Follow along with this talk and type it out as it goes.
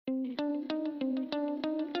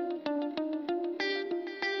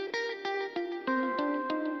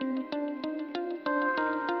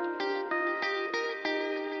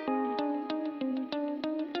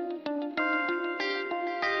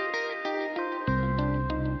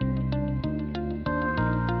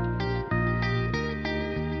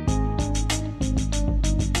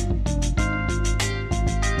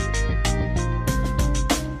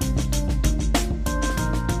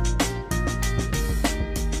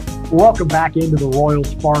Welcome back into the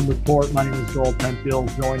Royals Farm Report. My name is Joel Penfield,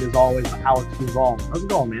 joined as always by Alex Duval. How's it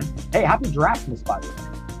going, man? Hey, happy Draftmas, by the way.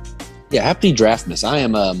 Yeah, happy Draftmas.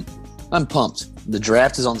 I'm pumped. The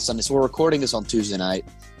draft is on Sunday, so we're recording this on Tuesday night.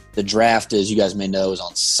 The draft, as you guys may know, is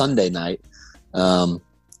on Sunday night.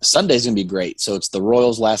 Sunday's going to be great. So it's the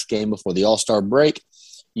Royals' last game before the All-Star break.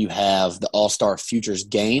 You have the All-Star Futures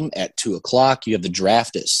game at 2 o'clock. You have the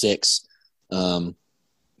draft at 6.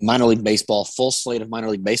 Minor League Baseball, full slate of minor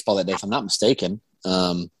league baseball that day, if I'm not mistaken.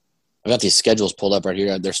 I've got these schedules pulled up right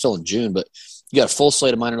here. They're still in June, but you got a full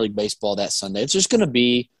slate of minor league baseball that Sunday. It's just going to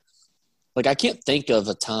be like, I can't think of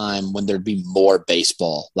a time when there'd be more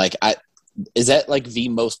baseball. Is that like the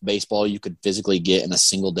most baseball you could physically get in a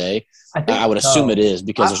single day? I would assume it is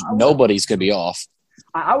because nobody's going to be off.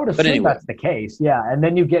 I would assume that's the case, yeah. And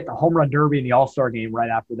then you get the Home Run Derby and the All-Star game right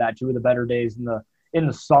after that, two of the better days in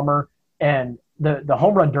the summer. And the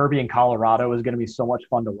Home Run Derby in Colorado is going to be so much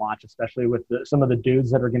fun to watch, especially with some of the dudes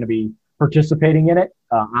that are going to be participating in it.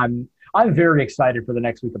 I'm very excited for the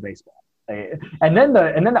next week of baseball. And then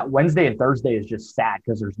that Wednesday and Thursday is just sad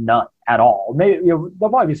because there's none at all. Maybe there'll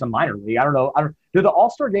probably be some minor league. I don't know. Do the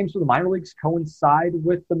All-Star games for the minor leagues coincide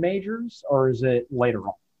with the majors, or is it later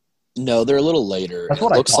on? No, they're a little later. That's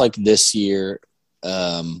what it looks like this year.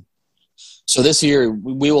 So this year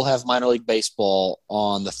we will have minor league baseball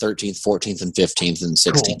on the 13th, 14th, and 15th and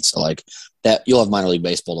 16th. Cool. So like that, you'll have minor league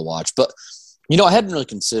baseball to watch. But I hadn't really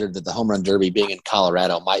considered that the Home Run Derby being in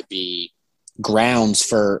Colorado might be grounds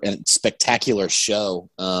for a spectacular show.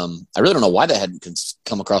 I really don't know why that hadn't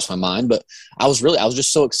come across my mind, but I was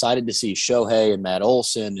just so excited to see Shohei and Matt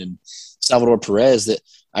Olson and Salvador Perez that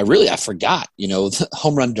I forgot, the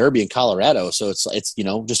Home Run Derby in Colorado. So it's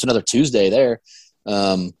just another Tuesday there.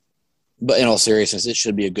 But in all seriousness, it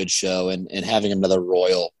should be a good show and having another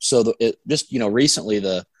Royal. So recently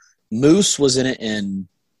the Moose was in it in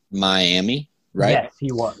Miami, right? Yes,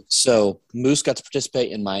 he was. So Moose got to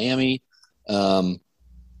participate in Miami. And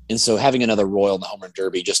so having another Royal in the Home Run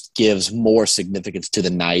Derby just gives more significance to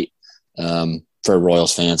the night for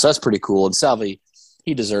Royals fans. So that's pretty cool. And Salvi,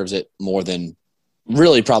 he deserves it more than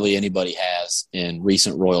really probably anybody has in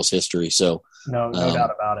recent Royals history. So no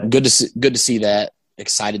doubt about it. Good to see that.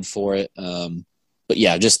 Excited for it. But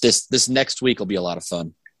yeah, just this next week will be a lot of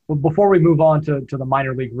fun. Well, before we move on to the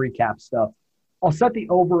minor league recap stuff, I'll set the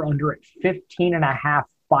over under at 15.5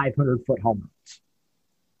 500-foot home runs.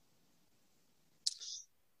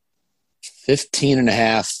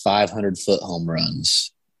 15.5 500-foot home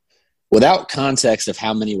runs. Without context of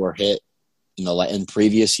how many were hit in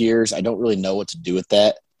previous years, I don't really know what to do with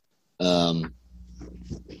that.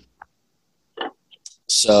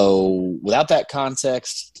 So without that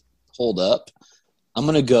context, hold up. I'm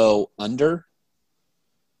going to go under.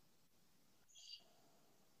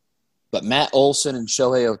 But Matt Olson and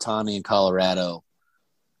Shohei Ohtani in Colorado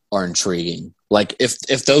are intriguing. Like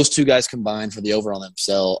if those two guys combine for the over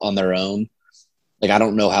on their own, like I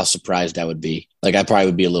don't know how surprised I would be. Like I probably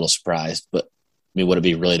would be a little surprised, but would it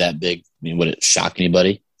be really that big? Would it shock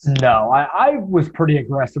anybody? No, I was pretty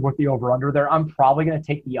aggressive with the over under there. I'm probably going to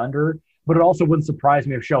take the under. But it also wouldn't surprise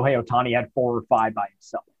me if Shohei Ohtani had 4 or 5 by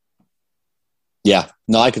himself. Yeah,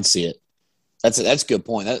 no, I can see it. That's a good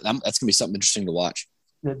point. That's going to be something interesting to watch.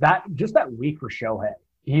 That week for Shohei,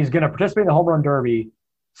 he's going to participate in the Home Run Derby,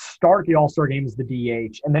 start the All-Star game as the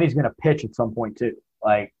DH, and then he's going to pitch at some point too.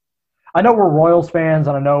 Like, I know we're Royals fans,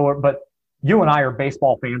 but you and I are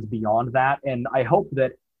baseball fans beyond that, and I hope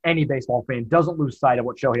that any baseball fan doesn't lose sight of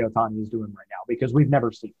what Shohei Ohtani is doing right now because we've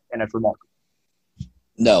never seen it, and it's remarkable.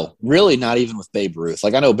 No, really not even with Babe Ruth.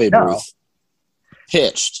 Like I know Babe Ruth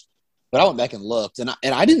pitched, but I went back and looked, and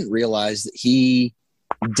I didn't realize that he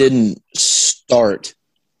didn't start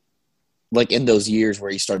like in those years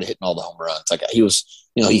where he started hitting all the home runs. Like he was,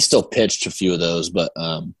 he still pitched a few of those, but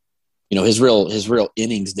his real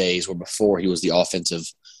innings days were before he was the offensive,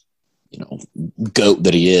 goat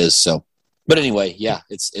that he is. So, but anyway, yeah,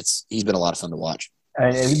 he's been a lot of fun to watch.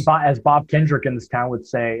 As Bob Kendrick in this town would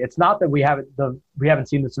say, it's not that we haven't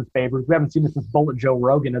seen this since Babe Ruth. We haven't seen this since Bullet Joe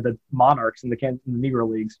Rogan of the Monarchs in the Negro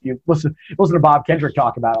Leagues. You listen to Bob Kendrick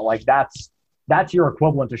talk about it. Like that's your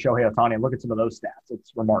equivalent to Shohei Ohtani. Look at some of those stats.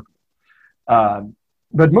 It's remarkable.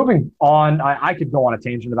 But moving on, I could go on a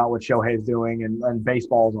tangent about what Shohei is doing and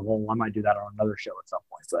baseball as a whole. I might do that on another show at some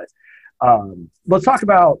point. But let's talk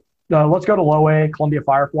about let's go to low A, Columbia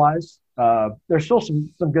Fireflies. There's still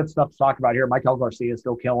some good stuff to talk about here. Michael Garcia is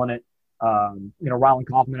still killing it. Rylan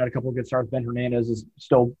Kaufman had a couple of good starts. Ben Hernandez is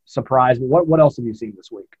still surprised. But what else have you seen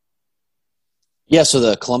this week? Yeah, so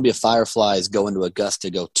the Columbia Fireflies go into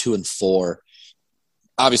Augusta, go 2-4.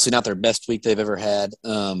 Obviously not their best week they've ever had.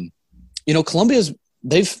 Columbia's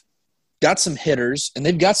they've got some hitters and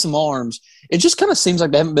they've got some arms. It just kind of seems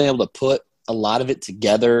like they haven't been able to put a lot of it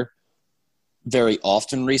together very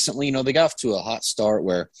often recently. You know, they got off to a hot start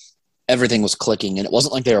where everything was clicking, and it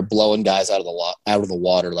wasn't like they were blowing guys out of the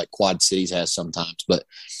water like Quad Cities has sometimes, but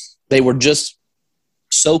they were just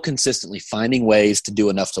so consistently finding ways to do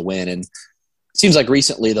enough to win. And it seems like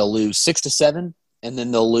recently they'll lose 6-7 and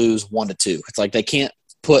then they'll lose 1-2. It's like they can't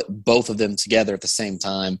put both of them together at the same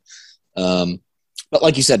time. But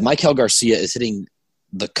like you said, Michael Garcia is hitting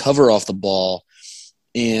the cover off the ball.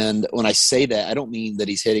 And when I say that, I don't mean that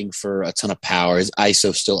he's hitting for a ton of power. His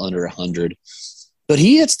ISO still under 100. But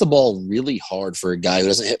he hits the ball really hard for a guy who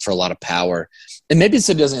doesn't hit for a lot of power. And maybe it's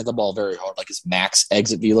that he doesn't hit the ball very hard, like his max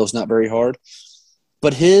exit velo is not very hard.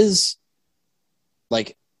 But his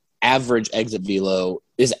like average exit velo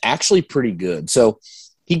is actually pretty good. So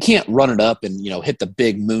he can't run it up and, hit the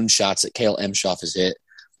big moon shots that Cale Emshoff has hit.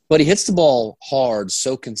 But he hits the ball hard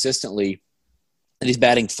so consistently, and he's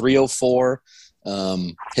batting .304.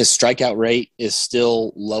 His strikeout rate is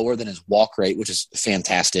still lower than his walk rate, which is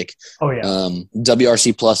fantastic. Oh, yeah.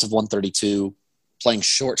 WRC plus of 132, playing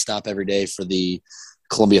shortstop every day for the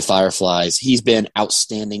Columbia Fireflies. He's been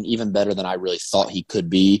outstanding, even better than I really thought he could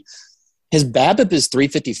be. His BABIP is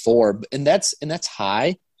 354, and that's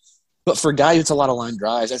high. But for a guy who hits a lot of line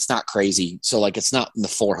drives, that's not crazy. So, like, it's not in the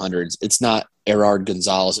 400s. It's not Erard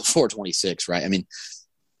Gonzalez at 426, right? I mean,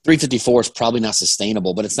 354 is probably not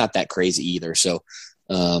sustainable, but it's not that crazy either. So,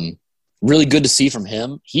 really good to see from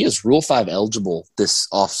him. He is Rule 5 eligible this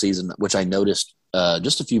offseason, which I noticed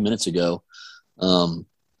just a few minutes ago.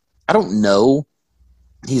 I don't know.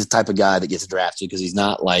 He's the type of guy that gets drafted because he's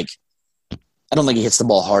not like – I don't think he hits the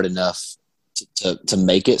ball hard enough to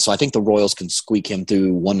make it. So I think the Royals can squeak him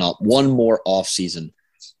through one more offseason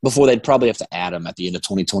before they'd probably have to add him at the end of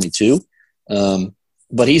 2022.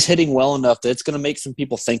 But he's hitting well enough that it's going to make some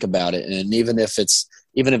people think about it. And even if it's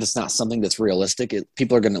not something that's realistic,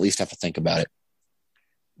 people are going to at least have to think about it.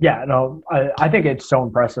 Yeah, no, I think it's so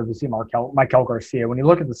impressive to see Michael Garcia. When you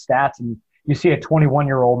look at the stats and you see a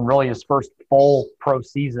 21-year-old in really his first full pro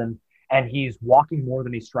season, and he's walking more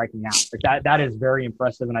than he's striking out. Like that is very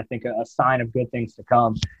impressive, and I think a sign of good things to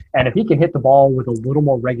come. And if he can hit the ball with a little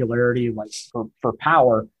more regularity, like for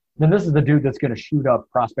power, then this is the dude that's going to shoot up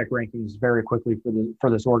prospect rankings very quickly for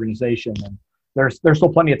this organization. And there's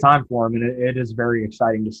still plenty of time for him, and it is very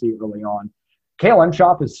exciting to see early on. Cale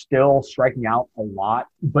Emshoff is still striking out a lot,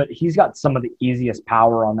 but he's got some of the easiest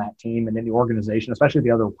power on that team and in the organization, especially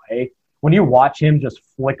the other way. When you watch him just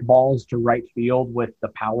flick balls to right field with the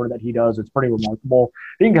power that he does, it's pretty remarkable.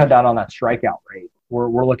 He can cut down on that strikeout rate.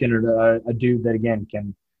 We're looking at a dude that, again,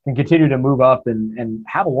 can continue to move up and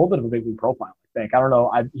have a little bit of a big league profile, I think. I don't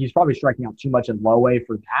know. He's probably striking out too much in low A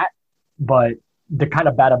for that, but the kind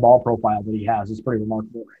of batted ball profile that he has is pretty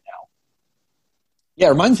remarkable right now. Yeah,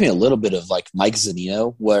 it reminds me a little bit of like Mike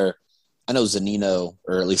Zunino, where I know Zunino,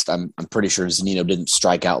 or at least I'm pretty sure Zunino didn't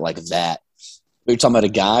strike out like that. But you're talking about a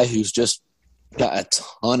guy who's just got a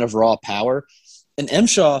ton of raw power. And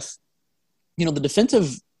Emshoff, the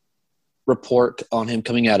defensive report on him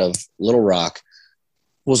coming out of Little Rock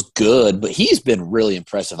was good, but he's been really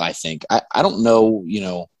impressive, I think. I don't know,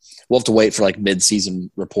 we'll have to wait for like mid-season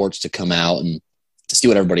reports to come out and to see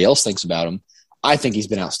what everybody else thinks about him. I think he's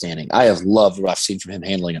been outstanding. I have loved what I've seen from him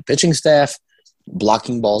handling a pitching staff,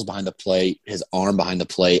 blocking balls behind the plate, his arm behind the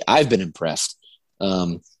plate. I've been impressed.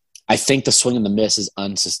 I think the swing and the miss is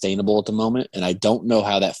unsustainable at the moment, and I don't know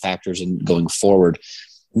how that factors in going forward.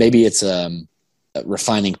 Maybe it's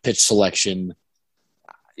refining pitch selection.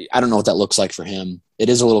 I don't know what that looks like for him. It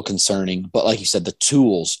is a little concerning, but like you said, the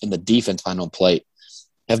tools and the defense behind home plate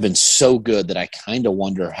have been so good that I kind of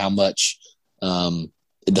wonder how much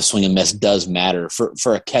the swing and miss does matter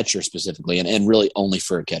for a catcher specifically, and really only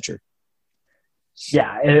for a catcher.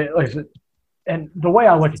 Yeah, and the way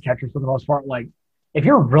I look at catchers for the most part, like, if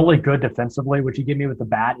you're really good defensively, what you give me with the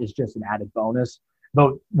bat is just an added bonus.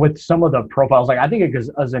 But with some of the profiles, like I think a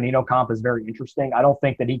Zunino comp is very interesting. I don't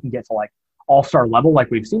think that he can get to like all-star level like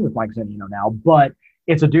we've seen with Mike Zunino now, but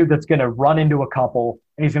it's a dude that's going to run into a couple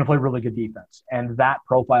and he's going to play really good defense. And that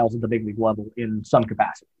profiles at the big league level in some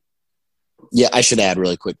capacity. Yeah, I should add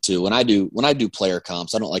really quick too. When I do player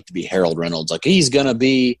comps, I don't like to be Harold Reynolds. Like he's going to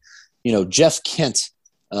be, Jeff Kent.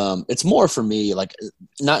 It's more for me, like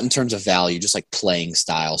not in terms of value, just like playing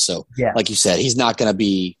style. So like you said, he's not going to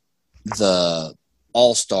be the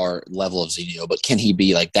all-star level of Zunino, but can he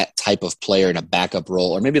be like that type of player in a backup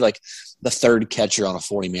role, or maybe like the third catcher on a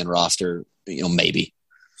 40-man roster, maybe.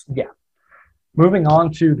 Yeah. Moving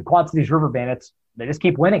on to the Quad Cities River Bandits, they just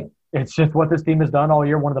keep winning. It's just what this team has done all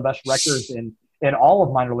year. One of the best records in all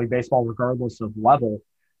of minor league baseball, regardless of level.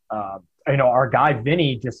 Our guy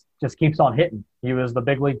Vinny just keeps on hitting. He was the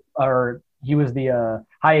big league, or he was the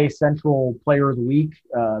High A Central Player of the Week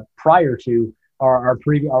prior to our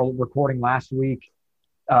recording last week.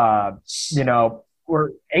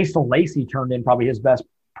 Where Asa Lacy turned in probably his best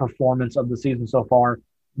performance of the season so far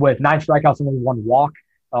with 9 strikeouts and only 1 walk,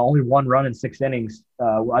 only 1 run in 6 innings.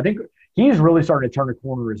 I think he's really starting to turn a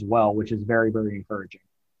corner as well, which is very, very encouraging.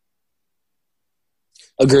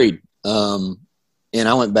 Agreed. And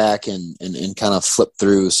I went back and kind of flipped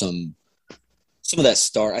through some of that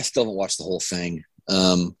start. I still haven't watched the whole thing.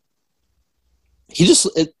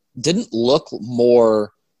 It didn't look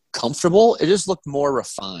more comfortable. It just looked more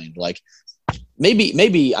refined. Like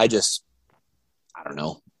maybe I don't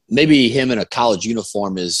know. Maybe him in a college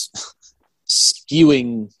uniform is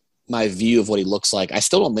skewing my view of what he looks like. I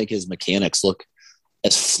still don't think his mechanics look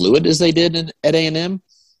as fluid as they did at A&M,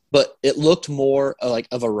 but it looked more like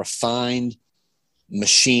of a refined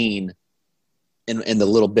machine in the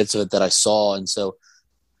little bits of it that I saw. And so,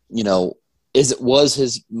 was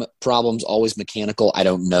his problems always mechanical? I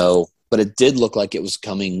don't know, but it did look like it was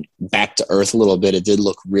coming back to earth a little bit. It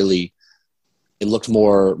looked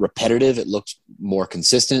more repetitive. It looked more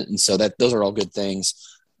consistent. And so those are all good things.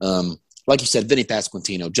 Like you said, Vinny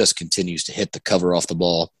Pasquantino just continues to hit the cover off the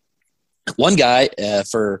ball. One guy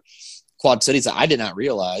for Quad Cities that I did not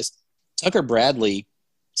realize, Tucker Bradley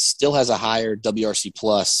still has a higher WRC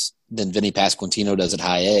plus than Vinny Pasquantino does at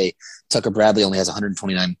High A. Tucker Bradley only has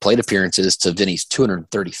 129 plate appearances to Vinny's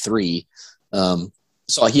 233.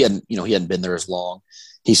 So he hadn't been there as long.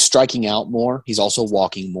 He's striking out more. He's also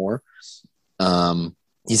walking more.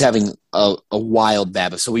 He's having a wild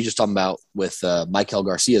BABIP. So we just talking about with Michael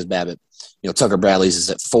Garcia's BABIP. Tucker Bradley's is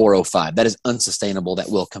at 405. That is unsustainable. That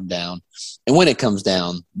will come down. And when it comes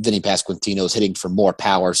down, Vinny Pasquantino is hitting for more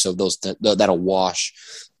power, so that'll wash.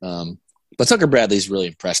 But Tucker Bradley's really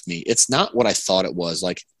impressed me. It's not what I thought it was.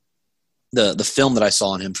 Like the film that I saw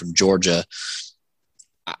on him from Georgia,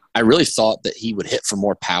 I really thought that he would hit for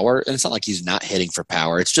more power, and it's not like he's not hitting for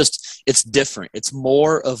power. It's different. It's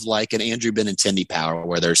more of like an Andrew Benintendi power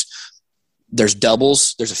where there's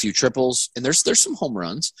doubles, there's a few triples, and there's some home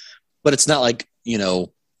runs, but it's not like,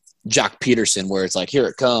 Jock Peterson where it's like, here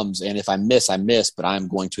it comes, and if I miss, but I'm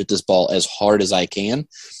going to hit this ball as hard as I can.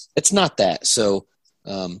 It's not that. So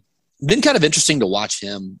been kind of interesting to watch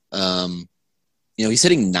him. He's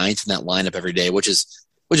hitting 9th in that lineup every day, which is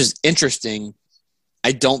interesting.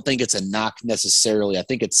 I don't think it's a knock necessarily. I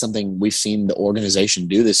think it's something we've seen the organization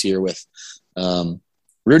do this year with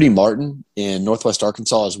Rudy Martin in Northwest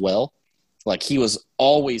Arkansas as well. Like he was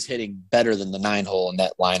always hitting better than the 9-hole in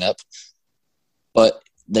that lineup, but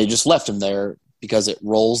they just left him there because it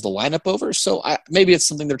rolls the lineup over. So maybe it's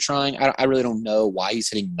something they're trying. I really don't know why he's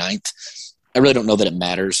hitting 9th. I really don't know that it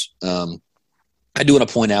matters. I do want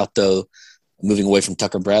to point out, though, moving away from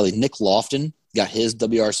Tucker Bradley, Nick Lofton got his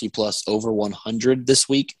WRC plus over 100 this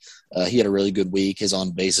week. He had a really good week. His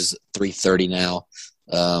on base is 330 now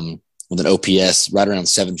with an OPS right around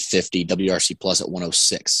 750, WRC plus at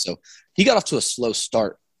 106. So he got off to a slow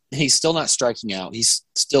start. He's still not striking out. He's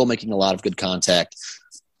still making a lot of good contact.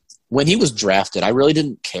 When he was drafted, I really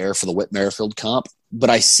didn't care for the Whit Merrifield comp, but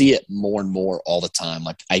I see it more and more all the time.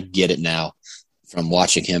 Like I get it now from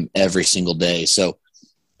watching him every single day. So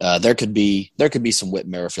there could be some Whit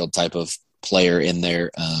Merrifield type of player in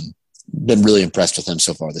there. Been really impressed with him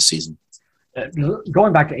so far this season.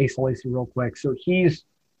 Going back to Asa Lacy real quick. So he's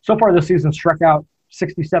so far this season struck out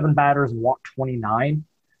 67 batters and walked 29,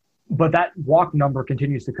 but that walk number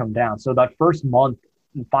continues to come down. So that first month,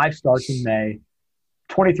 5 starts in May,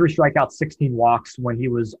 23 strikeouts, 16 walks when he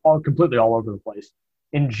was completely all over the place.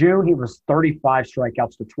 In June, he was 35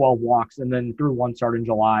 strikeouts to 12 walks, and then through 1 start in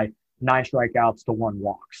July, 9 strikeouts to 1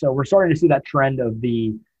 walk. So we're starting to see that trend of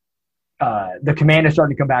the command is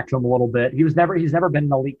starting to come back to him a little bit. He's never been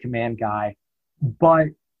an elite command guy, but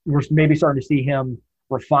we're maybe starting to see him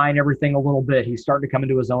refine everything a little bit. He's starting to come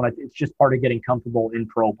into his own. It's just part of getting comfortable in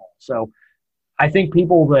pro ball. So I think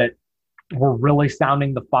people that were really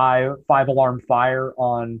sounding the five alarm fire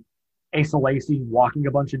on Asa Lacy walking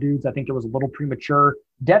a bunch of dudes, I think it was a little premature.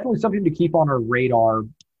 Definitely something to keep on our radar,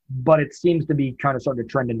 but it seems to be kind of starting to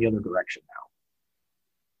trend in the other direction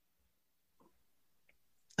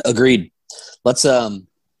now. Agreed. Let's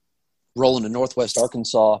roll into Northwest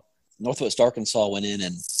Arkansas. Northwest Arkansas went in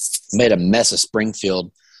and made a mess of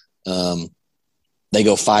Springfield. They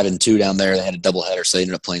go 5-2 down there. They had a doubleheader, so they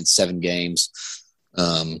ended up playing 7 games.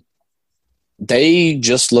 They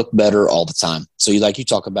just look better all the time. So you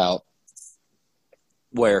talk about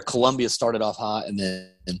where Columbia started off hot and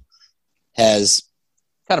then has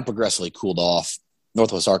kind of progressively cooled off.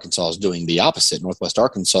 Northwest Arkansas is doing the opposite. Northwest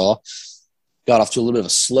Arkansas got off to a little bit of a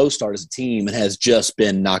slow start as a team and has just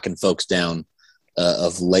been knocking folks down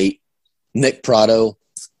of late. Nick Prado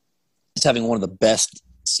is having one of the best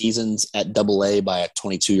seasons at Double-A by a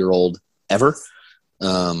 22-year-old ever.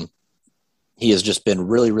 He has just been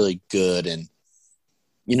really, really good. And,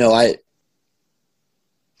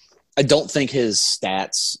 I don't think his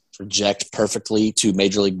stats project perfectly to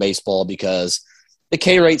Major League Baseball because the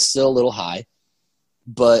K rate's still a little high,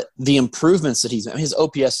 but the improvements that his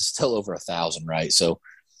OPS is still over 1,000, right? So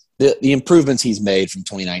the improvements he's made from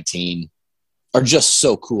 2019 are just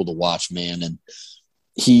so cool to watch, man. And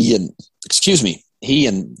he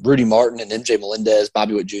and Rudy Martin and MJ Melendez,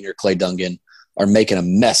 Bobby Witt Jr., Clay Dungan are making a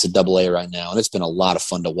mess at Double-A right now, and it's been a lot of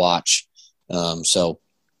fun to watch. So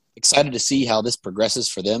excited to see how this progresses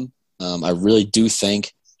for them. I really do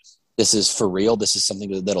think this is for real. This is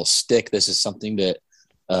something that'll stick. This is something that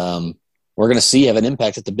we're going to see have an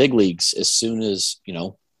impact at the big leagues as soon as,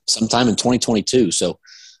 sometime in 2022. So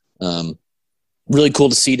really cool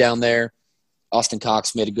to see down there. Austin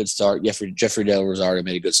Cox made a good start. Jeffrey Del Rosario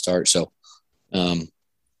made a good start. So,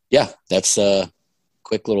 that's a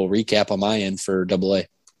quick little recap on my end for Double-A.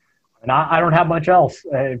 And I don't have much else.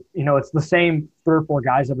 It's the same 3 or 4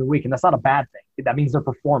 guys every week, and that's not a bad thing. That means they're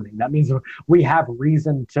performing. That means we have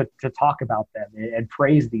reason to talk about them and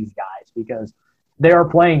praise these guys because they are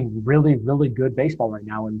playing really, really good baseball right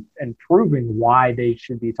now and proving why they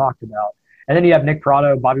should be talked about. And then you have Nick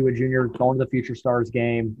Prado, Bobby Witt Jr. going to the Future Stars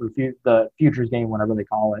game, or the Futures game, whatever they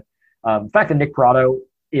call it. The fact that Nick Prado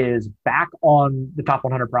is back on the top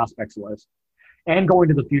 100 prospects list and going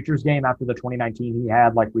to the Futures game after the 2019 he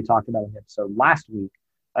had, like we talked about in the episode last week,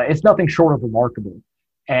 it's nothing short of remarkable.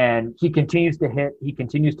 And he continues to hit, he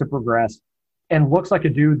continues to progress, and looks like a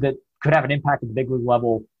dude that could have an impact at the big league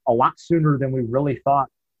level a lot sooner than we really thought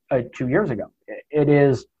 2 years ago. It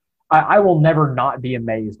is – I will never not be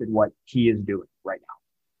amazed at what he is doing right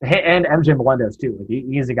now. And MJ Melendez, too. Like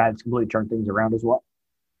he's a guy that's completely turned things around as well.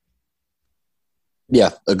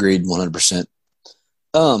 Yeah, agreed 100%.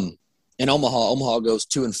 In Omaha goes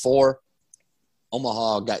 2-4.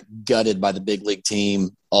 Omaha got gutted by the big league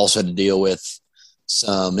team, also had to deal with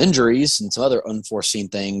some injuries and some other unforeseen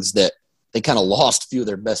things that they kind of lost a few of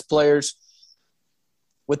their best players.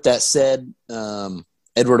 With that said,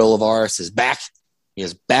 Edward Olivares is back. He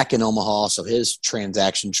is back in Omaha, so his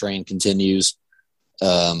transaction train continues.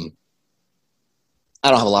 I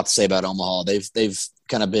don't have a lot to say about Omaha. They've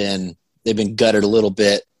kind of been gutted a little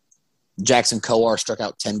bit. Jackson Kowar struck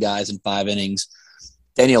out 10 guys in 5 innings.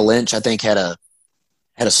 Daniel Lynch, I think, had a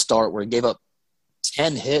start where he gave up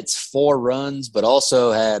 10 hits, 4 runs, but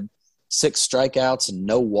also had 6 strikeouts and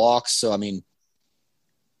no walks. So, I mean,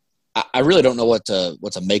 I really don't know what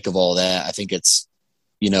to make of all that. I think it's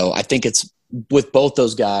with both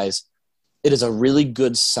those guys, it is a really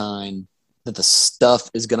good sign that the stuff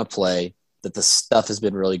is going to play, that the stuff has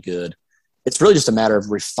been really good. It's really just a matter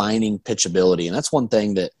of refining pitchability. And that's one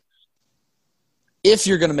thing that if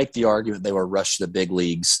you're going to make the argument they were rushed to the big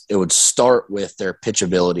leagues, it would start with their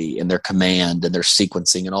pitchability and their command and their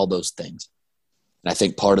sequencing and all those things. And I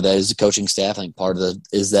think part of that is the coaching staff. I think part of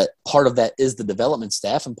that is the development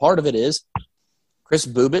staff, and part of it is Chris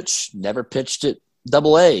Bubich never pitched at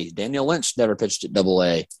Double-A. Daniel Lynch never pitched at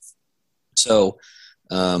Double-A. So,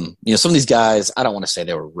 some of these guys, I don't want to say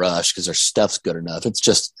they were rushed because their stuff's good enough. It's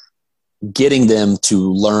just getting them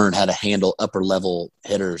to learn how to handle upper level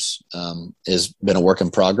hitters has been a work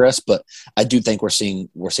in progress. But I do think we're seeing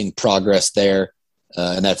progress there,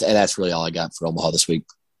 and that's really all I got for Omaha this week.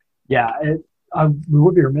 Yeah, we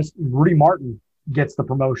would be remiss. Rudy Martin gets the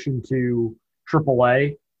promotion to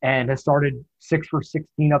AAA and has started 6 for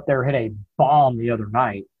 16 up there, hit a bomb the other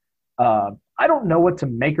night. I don't know what to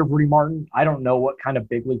make of Rudy Martin. I don't know what kind of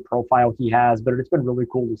big league profile he has, but it's been really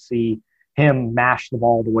cool to see him mash the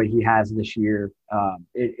ball the way he has this year.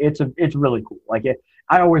 It's really cool.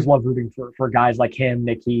 I always love rooting for guys like him,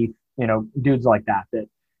 Nick Heath, dudes like that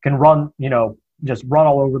can run, just run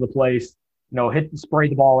all over the place, hit and spray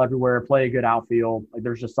the ball everywhere, play a good outfield.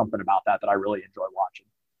 There's just something about that I really enjoy watching.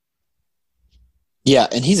 Yeah,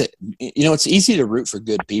 and it's easy to root for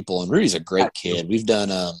good people, and Rudy's a great kid. We've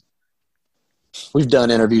done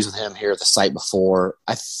interviews with him here at the site before.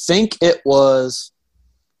 I think it was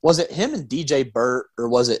it him and DJ Burt, or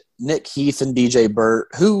was it Nick Heath and DJ Burt?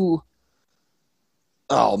 Who?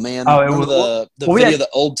 Oh man! It was the video of the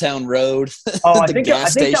Old Town Road. Oh,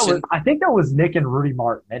 gas station. I think that was Nick and Rudy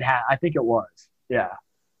Martin. I think it was. Yeah.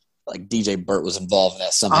 Like DJ Burt was involved in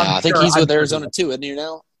that somehow. I think he's with Arizona too, isn't he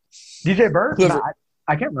now? DJ Burt?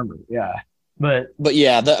 I can't remember. Yeah, but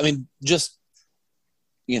yeah,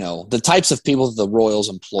 the types of people that the Royals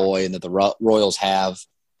employ and that the Royals have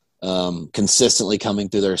consistently coming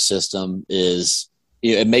through their system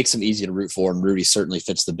it makes them easy to root for. And Rudy certainly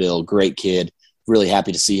fits the bill. Great kid. Really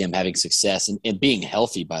happy to see him having success and being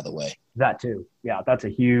healthy, by the way. That too. Yeah, that's a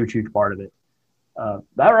huge, huge part of it.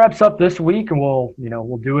 That wraps up this week, and we'll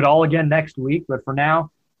do it all again next week. But for now,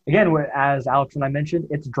 again, as Alex and I mentioned,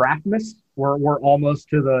 it's Draftmas. We're almost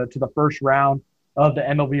to the first round of the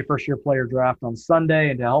MLB First Year Player Draft on Sunday,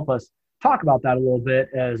 and to help us talk about that a little bit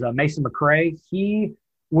is Mason McRae. He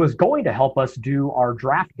was going to help us do our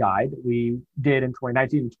draft guide that we did in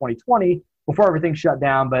 2019 and 2020 before everything shut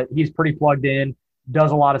down, but he's pretty plugged in,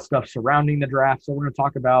 does a lot of stuff surrounding the draft. So we're going to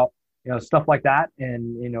talk about stuff like that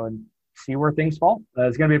and see where things fall.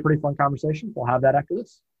 It's going to be a pretty fun conversation. We'll have that after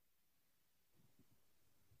this.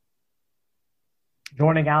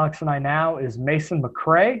 Joining Alex and I now is Mason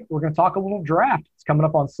McRae. We're going to talk a little draft. It's coming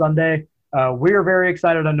up on Sunday. We're very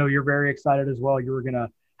excited. I know you're very excited as well. You were going to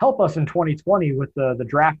help us in 2020 with the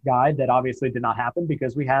draft guide that obviously did not happen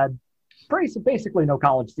because we had basically no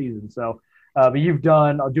college season. So, but you've do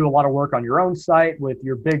a lot of work on your own site with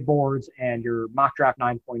your big boards and your mock draft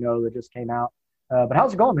 9.0 that just came out. But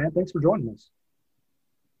how's it going, man? Thanks for joining us.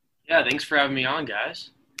 Yeah, thanks for having me on, guys.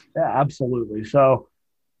 Yeah, absolutely. So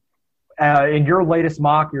in your latest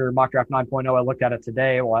your mock draft 9.0, I looked at it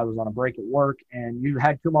today while I was on a break at work, and you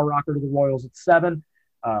had Kumar Rocker to the Royals at 7.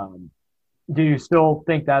 Do you still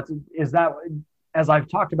think is that, as I've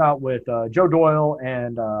talked about with Joe Doyle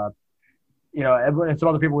and and some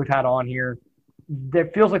other people we've had on here,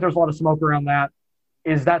 it feels like there's a lot of smoke around that.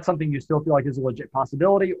 Is that something you still feel like is a legit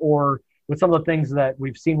possibility, or with some of the things that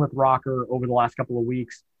we've seen with Rocker over the last couple of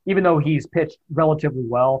weeks, even though he's pitched relatively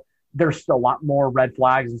well, there's still a lot more red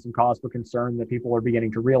flags and some cause for concern that people are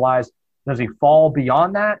beginning to realize? Does he fall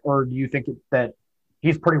beyond that, or do you think that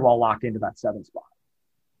he's pretty well locked into that 7 spot?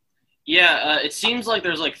 Yeah, it seems like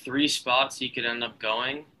there's 3 spots he could end up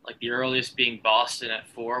going, the earliest being Boston at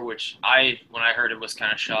 4, which when I heard it, was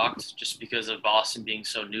kind of shocked just because of Boston being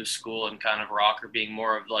so new school and kind of Rocker being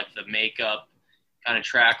more of the makeup, kind of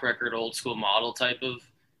track record, old school model type of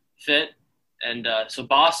fit. And so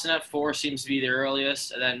Boston at 4 seems to be the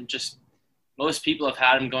earliest. And then just most people have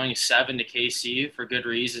had him going 7 to KC for good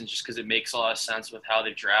reason, just because it makes a lot of sense with how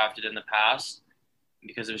they've drafted in the past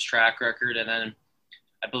because of his track record. And then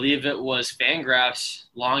I believe it was Fangraphs,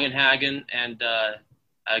 Longenhagen, and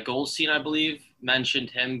Goldstein, I believe,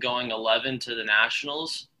 mentioned him going 11 to the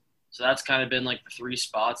Nationals. So that's kind of been the 3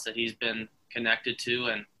 spots that he's been connected to.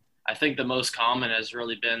 And I think the most common has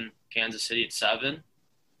really been Kansas City at 7.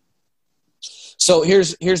 So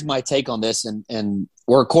here's my take on this, and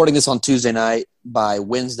we're recording this on Tuesday night. By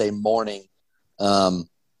Wednesday morning, our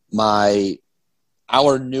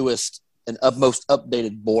newest and most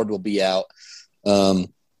updated board will be out. And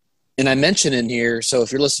I mentioned in here, so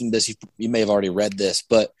if you're listening to this, you may have already read this,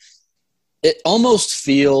 but it almost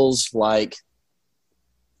feels like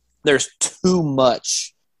there's too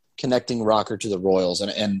much connecting Rocker to the Royals.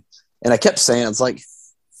 And I kept saying, it's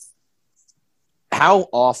how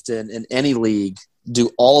often in any league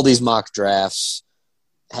do all these mock drafts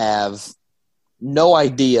have no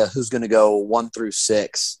idea who's going to go 1 through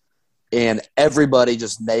 6, and everybody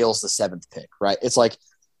just nails the 7th pick, right? It's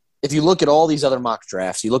if you look at all these other mock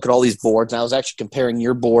drafts, you look at all these boards, and I was actually comparing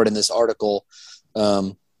your board in this article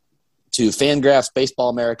to Fangraphs, Baseball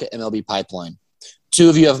America, MLB Pipeline. 2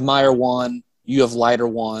 of you have Meyer 1, you have Leiter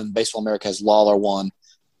 1, Baseball America has Lawler 1.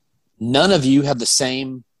 None of you have the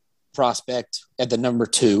same prospect at the number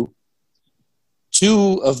 2.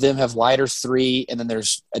 2 of them have Leiter 3, and then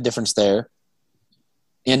there's a difference there.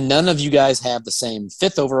 And none of you guys have the same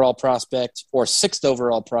 5th overall prospect or 6th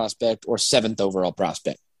overall prospect or 7th overall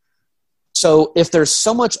prospect. So if there's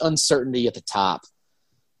so much uncertainty at the top,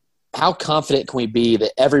 how confident can we be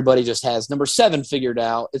that everybody just has number 7 figured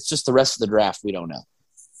out? It's just the rest of the draft we don't know.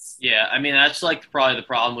 Yeah, I mean, that's probably the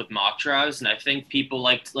problem with mock drafts, and I think people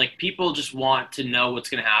people just want to know what's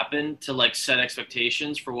going to happen to set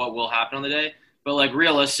expectations for what will happen on the day. But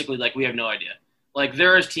realistically, we have no idea.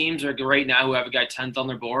 There is teams right now who have a guy 10th on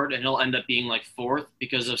their board, and he'll end up being 4th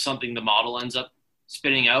because of something the model ends up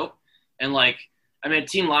spitting out. And a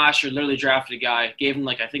team last year literally drafted a guy, gave him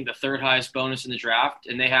I think the 3rd highest bonus in the draft,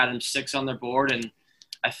 and they had him 6 on their board. And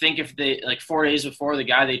I think if they 4 days before, the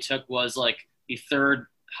guy they took was the 3rd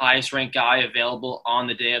highest ranked guy available on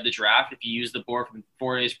the day of the draft if you use the board from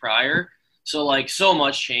 4 days prior. So so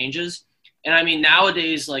much changes. And I mean,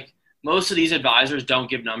 nowadays, most of these advisors don't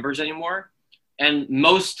give numbers anymore. And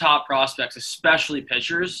most top prospects, especially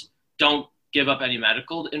pitchers, don't give up any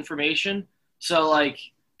medical information. So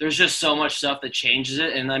there's just so much stuff that changes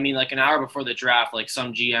it. And I mean, like an hour before the draft, like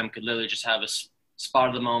some GM could literally just have a spot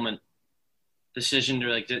of the moment decision to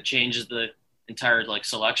like that changes the entire like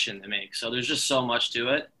selection they make. So there's just so much to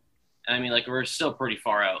it. And I mean, like we're still pretty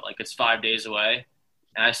far out. Like it's 5 days away,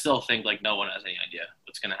 and I still think like no one has any idea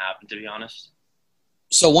what's going to happen, to be honest.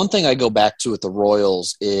 So one thing I go back to with the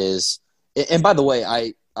Royals is, and by the way,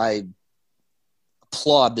 I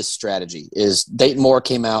applaud this strategy, is Dayton Moore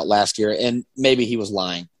came out last year, and maybe he was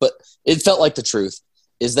lying, but it felt like the truth,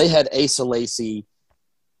 is they had Asa Lacy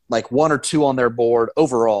like 1 or 2 on their board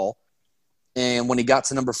overall. And when he got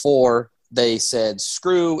to number 4, they said,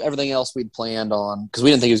 screw everything else we'd planned on because we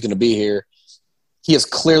didn't think he was going to be here. He is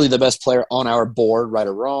clearly the best player on our board, right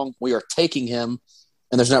or wrong. We are taking him,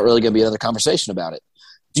 and there's not really going to be another conversation about it.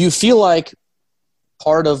 Do you feel like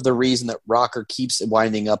part of the reason that Rocker keeps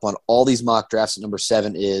winding up on all these mock drafts at number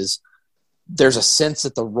 7 is there's a sense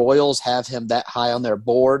that the Royals have him that high on their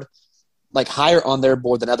board, like higher on their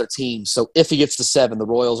board than other teams. So if he gets to 7, the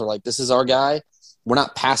Royals are like, this is our guy. We're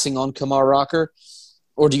not passing on Kumar Rocker?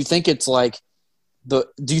 Or do you think it's like the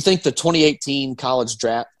 2018 college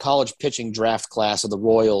pitching draft class of the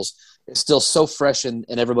Royals is still so fresh in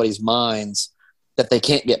everybody's minds that they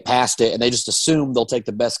can't get past it, and they just assume they'll take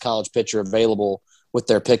the best college pitcher available with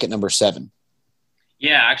their pick at number 7?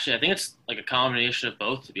 Yeah, actually, I think it's like a combination of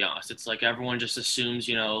both, to be honest. It's like everyone just assumes,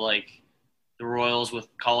 like the Royals with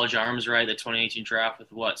college arms, right? The 2018 draft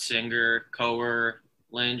with what? Singer, Coer,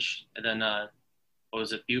 Lynch, and then what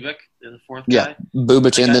was it, Bubic, the 4th guy? Yeah,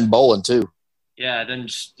 Bubic and then Bolin too. Yeah, then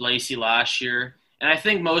just Lacy last year. And I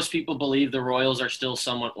think most people believe the Royals are still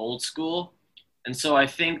somewhat old school. And so I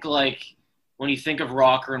think, like, when you think of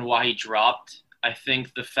Rocker and why he dropped, I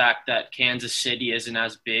think the fact that Kansas City isn't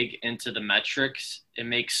as big into the metrics, it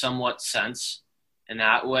makes somewhat sense in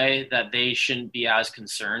that way that they shouldn't be as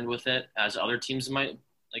concerned with it as other teams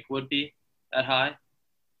would be that high.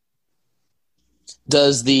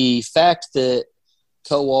 Does the fact that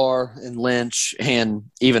Coar and Lynch and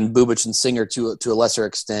even Bubic and Singer to a lesser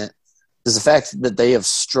extent, does the fact that they have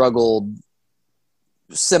struggled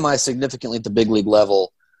semi-significantly at the big league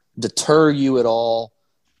level deter you at all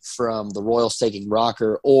from the Royals taking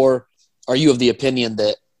Rocker, or are you of the opinion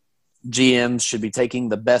that GMs should be taking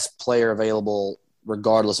the best player available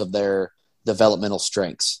regardless of their developmental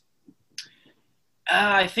strengths?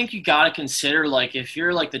 I think you got to consider, like, if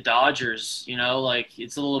you're like the Dodgers, like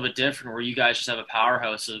it's a little bit different where you guys just have a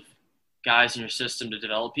powerhouse of guys in your system to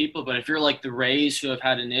develop people. But if you're like the Rays, who have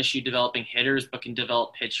had an issue developing hitters but can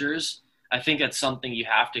develop pitchers, I think that's something you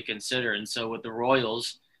have to consider. And so with the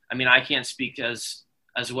Royals, I mean, I can't speak as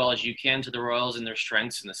well as you can to the Royals and their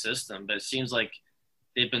strengths in the system, but it seems like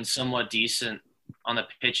they've been somewhat decent on the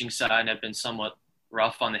pitching side and have been somewhat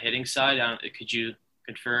rough on the hitting side. Could you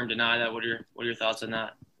confirm, deny that? What are your thoughts on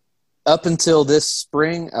that? Up until this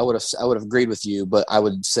spring, I would have agreed with you, but I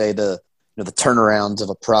would say the turnarounds of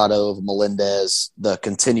a Prado, of a Melendez, the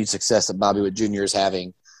continued success that Bobby Witt Jr. is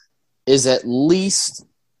having is at least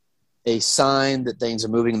a sign that things are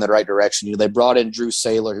moving in the right direction. They brought in Drew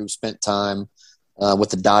Saylor, who spent time with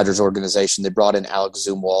the Dodgers organization. They brought in Alex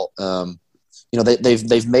Zumwalt.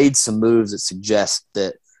 They've made some moves that suggest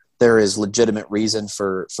that there is legitimate reason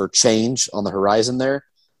for change on the horizon there.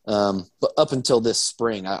 But up until this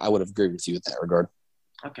spring, I would have agreed with you in that regard.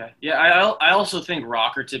 Okay. Yeah, I also think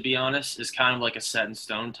Rocker, to be honest, is kind of like a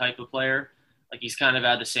set-in-stone type of player. Like, he's kind of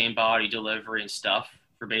had the same body, delivery, and stuff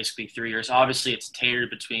for basically 3 years. Obviously, it's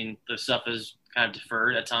tapered between the stuff is kind of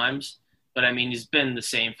deferred at times. But, I mean, he's been the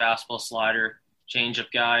same fastball, slider,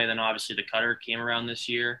 changeup guy. And then, obviously, the cutter came around this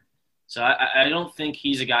year. So I don't think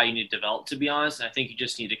he's a guy you need to develop, to be honest. I think you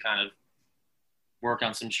just need to kind of work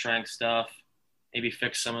on some strength stuff, maybe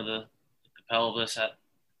fix some of the pelvis at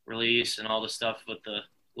release and all the stuff with the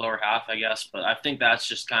lower half, I guess. But I think that's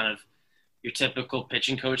just kind of your typical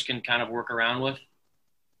pitching coach can kind of work around with.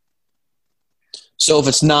 So if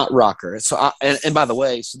it's not Rocker, and by the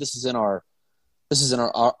way, so this is in our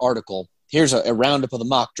article. Here's a roundup of the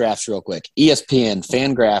mock drafts real quick. ESPN,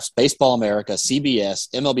 Fangraphs, Baseball America, CBS,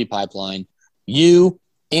 MLB Pipeline, you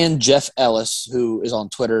and Jeff Ellis, who is on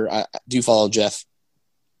Twitter. Do you follow Jeff?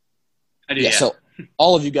 I do, yeah. So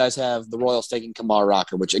all of you guys have the Royals taking Kumar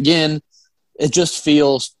Rocker, which, again, it just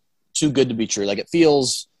feels too good to be true. Like, it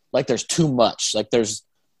feels like there's too much. Like,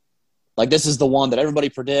 this is the one that everybody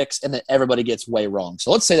predicts and that everybody gets way wrong.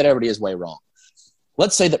 So let's say that everybody is way wrong.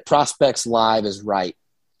 Let's say that Prospects Live is right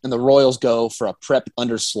and the Royals go for a prep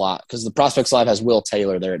under slot because the Prospects Live has Will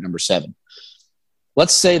Taylor there at number 7.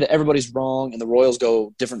 Let's say that everybody's wrong and the Royals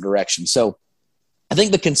go different directions. So I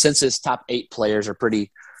think the consensus top 8 players are pretty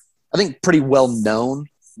well known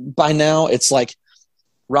by now. It's like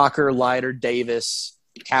Rocker, Leiter, Davis,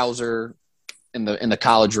 Cowser in the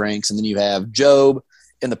college ranks, and then you have Jobe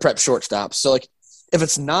in the prep shortstop. So, like, if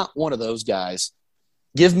it's not one of those guys,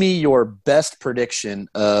 give me your best prediction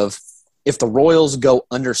of if the Royals go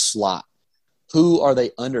under slot, who are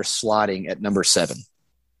they under slotting at number 7?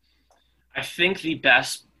 I think the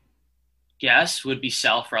best guess would be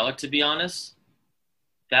Sal Frelick, to be honest.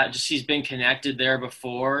 He's been connected there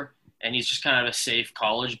before, and he's just kind of a safe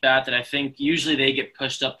college bat that I think usually they get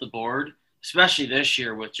pushed up the board, especially this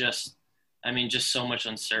year with just so much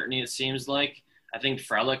uncertainty, it seems like. I think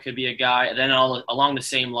Frelick could be a guy. And then along the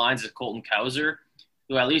same lines as Colton Cowser,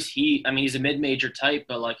 who at least he's a mid-major type,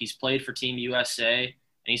 but like he's played for Team USA and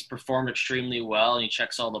he's performed extremely well and he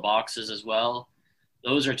checks all the boxes as well.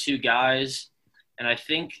 Those are 2 guys. And I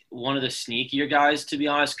think one of the sneakier guys, to be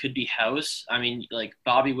honest, could be House. I mean, like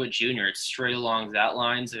Bobby Wood Jr., it's straight along that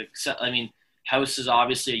lines. House is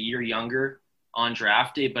obviously a year younger on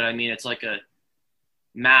draft day, but I mean, it's like a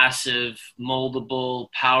massive,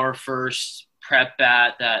 moldable, power first prep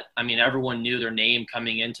bat that, I mean, everyone knew their name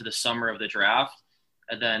coming into the summer of the draft.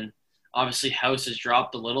 And then obviously House has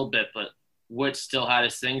dropped a little bit, but Wood still had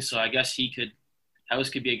his thing. So I guess House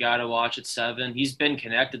could be a guy to watch at 7. He's been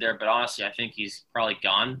connected there, but honestly, I think he's probably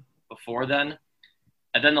gone before then.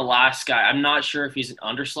 And then the last guy, I'm not sure if he's an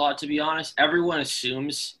underslot, to be honest. Everyone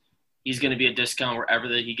assumes he's going to be a discount wherever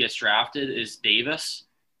that he gets drafted, is Davis.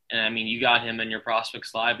 And, I mean, you got him in your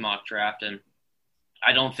Prospects Live mock draft, and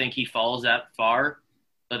I don't think he falls that far.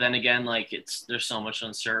 But then again, like there's so much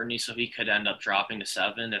uncertainty, so he could end up dropping to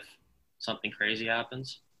 7 if something crazy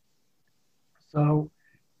happens. So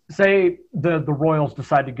say the Royals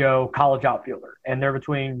decide to go college outfielder, and they're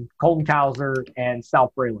between Colton Cowser and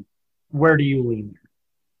Sal Frelick. Where do you lean there?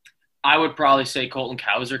 I would probably say Colton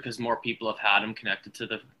Cowser because more people have had him connected to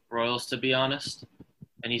the Royals, to be honest.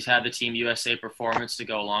 And he's had the Team USA performance to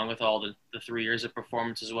go along with all the 3 years of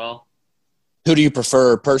performance as well. Who do you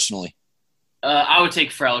prefer personally? I would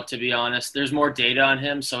take Frelick, to be honest. There's more data on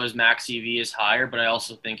him, so his max EV is higher, but I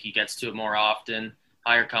also think he gets to it more often.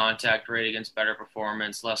 Higher contact rate against better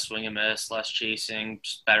performance, less swing and miss, less chasing,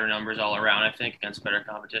 just better numbers all around, I think, against better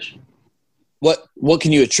competition. What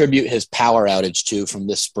can you attribute his power outage to from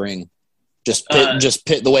this spring? Just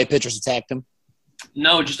the way pitchers attacked him?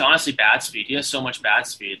 No, just honestly bat speed. He has so much bat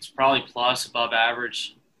speed. It's probably plus, above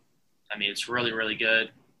average. I mean, it's really, really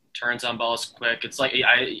good. Turns on balls quick. It's like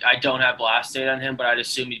I don't have blast data on him, but I'd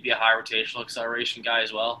assume he'd be a high rotational acceleration guy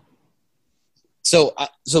as well. So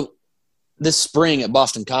this spring at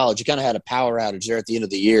Boston College, he kind of had a power outage there at the end of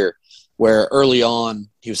the year where early on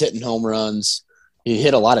he was hitting home runs. He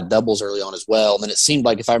hit a lot of doubles early on as well. And then it seemed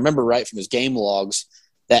like, if I remember right from his game logs,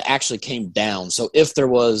 that actually came down. So if there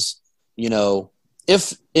was,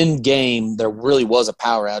 if in game there really was a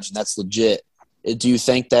power outage and that's legit, do you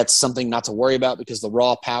think that's something not to worry about because the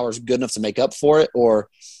raw power is good enough to make up for it? Or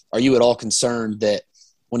are you at all concerned that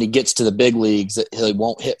when he gets to the big leagues that he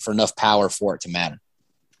won't hit for enough power for it to matter?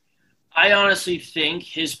 I honestly think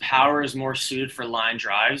his power is more suited for line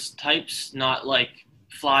drives types, not like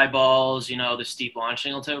fly balls, the steep launch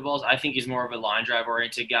angle type of balls. I think he's more of a line drive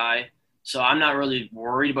oriented guy. So I'm not really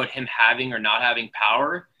worried about him having or not having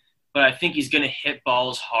power, but I think he's going to hit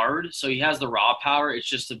balls hard. So he has the raw power. It's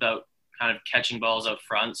just about kind of catching balls out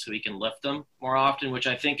front so he can lift them more often, which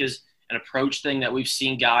I think is an approach thing that we've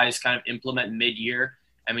seen guys kind of implement mid-year.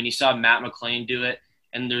 I mean, you saw Matt McLean do it,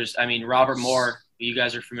 and Robert Moore, who you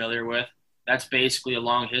guys are familiar with, that's basically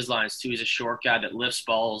along his lines too. He's a short guy that lifts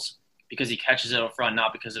balls because he catches it out front,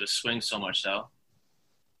 not because of his swing so much so.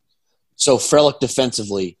 So Frelick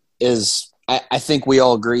defensively I think we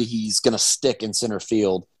all agree he's going to stick in center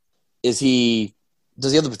field. Does he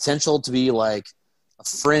have the potential to be like a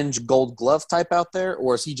fringe Gold Glove type out there,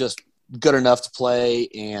 or is he just good enough to play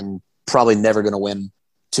and probably never going to win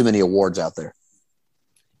too many awards out there?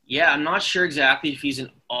 Yeah, I'm not sure exactly if he's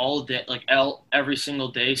an all-day, every single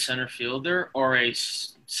day center fielder or a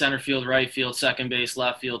center field, right field, second base,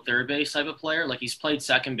 left field, third base type of player. Like, he's played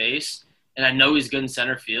second base, and I know he's good in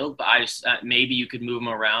center field, but maybe you could move him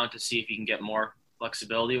around to see if you can get more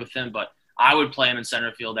flexibility with him. But I would play him in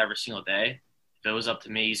center field every single day. If it was up to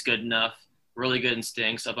me, he's good enough, really good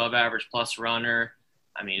instincts, above average plus runner.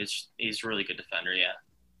 I mean, he's a really good defender, yeah.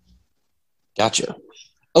 Gotcha.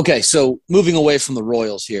 Okay, so moving away from the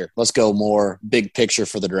Royals here, let's go more big picture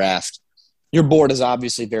for the draft. Your board is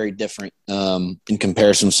obviously very different in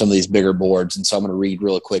comparison to some of these bigger boards, and so I'm going to read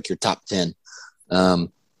real quick your top 10.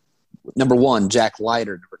 Number 1, Jack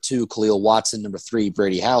Leiter. Number 2, Khalil Watson. Number 3,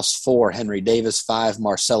 Brady House. 4, Henry Davis. 5,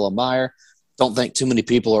 Marcelo Meyer. Don't think too many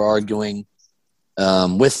people are arguing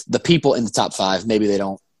with the people in the top 5. Maybe they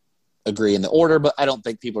don't agree in the order, but I don't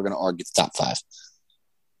think people are going to argue the top 5.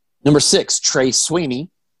 Number 6, Trey Sweeney.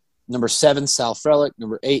 Number 7, Sal Frelick.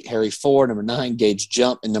 Number 8, Harry Ford. Number 9, Gage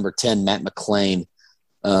Jump. And number 10, Matt McLean.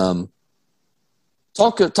 Talk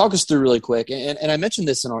us through really quick. And I mentioned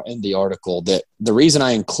this in the article that the reason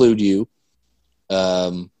I include you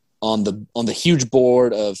on the huge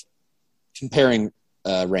board of comparing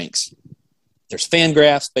ranks. There's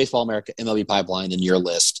Fangraphs, Baseball America, MLB Pipeline, and your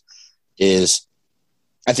list is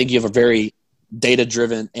I think you have a very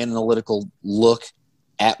data-driven, analytical look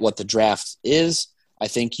at what the draft is. I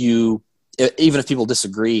think even if people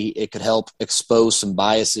disagree, it could help expose some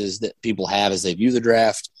biases that people have as they view the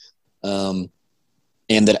draft. And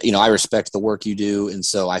that, I respect the work you do. And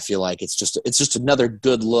so I feel like it's just another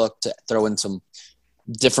good look to throw in some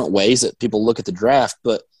different ways that people look at the draft.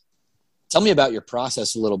 But tell me about your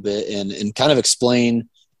process a little bit and kind of explain,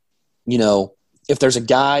 if there's a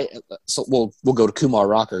guy, so we'll go to Kumar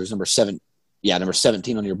Rocker, who's number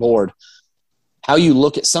 17 on your board, how you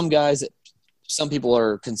look at some guys that some people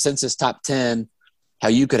are consensus top 10, how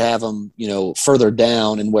you could have them, further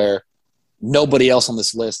down, and where nobody else on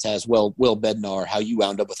this list has Will Bednar, how you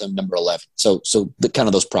wound up with him number 11. So the kind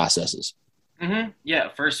of those processes. Mm-hmm. Yeah.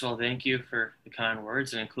 First of all, thank you for the kind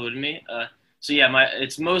words and including me.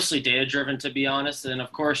 It's mostly data driven, to be honest. And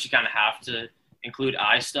of course you kind of have to include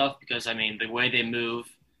eye stuff because the way they move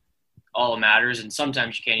all matters. And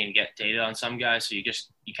sometimes you can't even get data on some guys. So you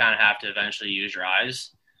kind of have to eventually use your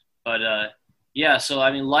eyes. But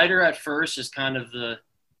lighter at first is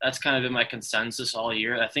that's kind of been my consensus all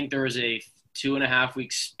year. I think there was a 2.5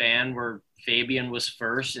 week span where Fabian was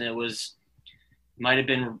first, and might have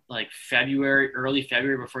been like early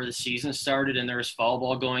February before the season started, and there was fall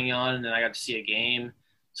ball going on, and then I got to see a game.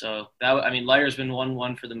 So lighter's been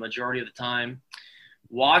 1-1 for the majority of the time.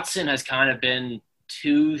 Watson has kind of been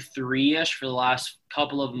 2-3-ish for the last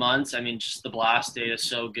couple of months. Just the blast data is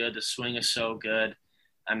so good. The swing is so good.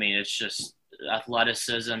 It's just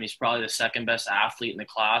athleticism. He's probably the second best athlete in the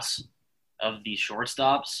class of the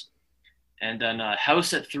shortstops. And then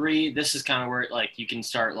House at 3, this is kind of where you can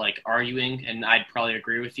start arguing, and I'd probably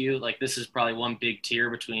agree with you. This is probably one big tier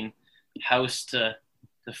between House to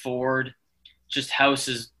Ford. Just House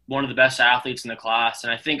is one of the best athletes in the class.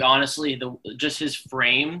 And I think honestly, just his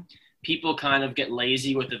frame, people kind of get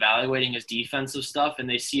lazy with evaluating his defensive stuff, and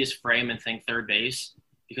they see his frame and think third base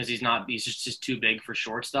because he's just too big for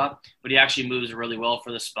shortstop, but he actually moves really well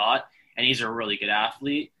for the spot, and he's a really good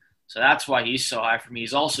athlete. So that's why he's so high for me.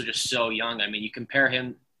 He's also just so young. You compare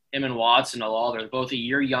him and Watson a lot. They're both a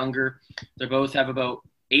year younger. They both have about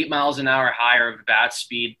 8 miles an hour higher of bat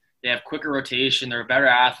speed. They have quicker rotation. They're better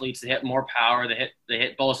athletes. They hit more power. They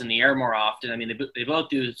hit balls in the air more often. They both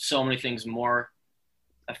do so many things more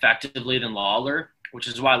effectively than Lawler, which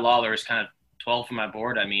is why Lawler is kind of 12 for my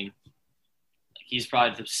board. He's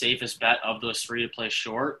probably the safest bet of those 3 to play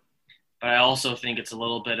short. But I also think it's a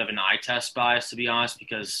little bit of an eye test bias, to be honest,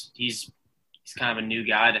 because he's kind of a new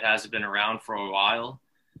guy that hasn't been around for a while.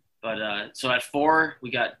 But so at 4,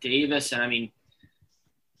 we got Davis. And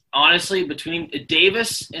honestly, between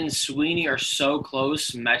Davis and Sweeney are so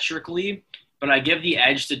close metrically, but I give the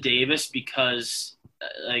edge to Davis because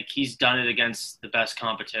he's done it against the best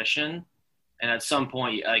competition. And at some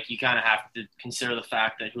point, you kind of have to consider the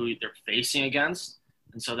fact that who they're facing against.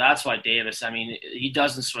 And so that's why Davis, he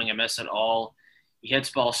doesn't swing and miss at all. He hits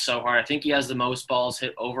balls so hard. I think he has the most balls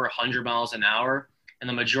hit over 100 miles an hour. And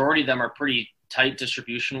the majority of them are pretty tight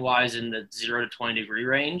distribution-wise in the 0 to 20 degree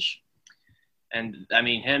range. And,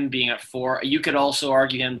 him being at 4, you could also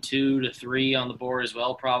argue him 2 to 3 on the board as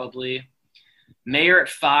well, probably. Mayer at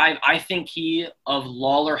 5, I think he, of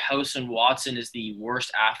Lawler, House, and Watson, is the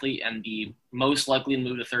worst athlete and the most likely to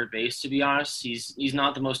move to third base, to be honest. He's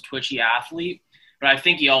not the most twitchy athlete. But I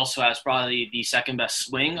think he also has probably the second best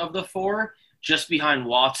swing of the 4, just behind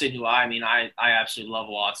Watson, who I absolutely love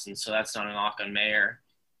Watson, so that's not a knock on Mayer.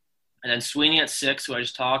 And then Sweeney at 6, who I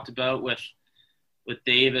just talked about with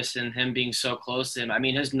Davis and him being so close to him.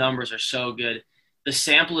 His numbers are so good. The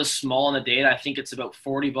sample is small in the data. I think it's about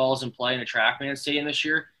 40 balls in play in a TrackMan stadium this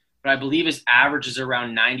year, but I believe his average is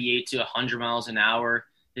around 98 to 100 miles an hour.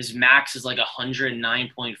 His max is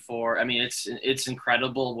 109.4. It's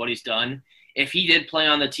incredible what he's done. If he did play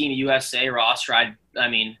on the Team USA roster,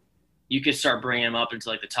 you could start bringing him up into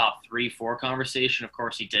the top 3-4 conversation. Of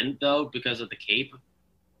course, he didn't though because of the Cape.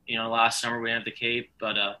 Last summer we had the Cape,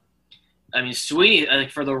 but Sweeney,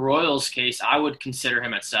 for the Royals case, I would consider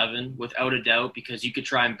him at 7 without a doubt because you could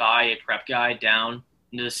try and buy a prep guy down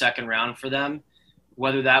into the second round for them.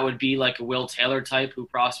 Whether that would be a Will Taylor type who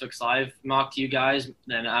Prospects Live mocked you guys,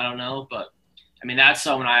 then I don't know. But that's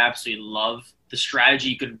someone I absolutely love. The strategy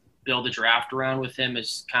you could build a draft around with him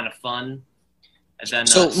is kind of fun. And then,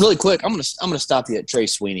 so really quick, I'm gonna stop you at Trey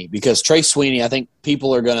Sweeney, because Trey Sweeney, I think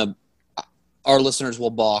our listeners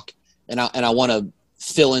will balk, and I want to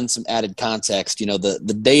fill in some added context.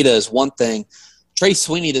 The data is one thing. Trey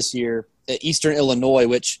Sweeney this year at Eastern Illinois, he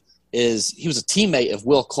was a teammate of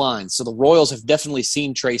Will Klein. So the Royals have definitely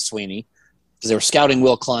seen Trey Sweeney because they were scouting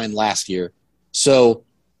Will Klein last year. So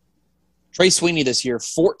Trey Sweeney this year,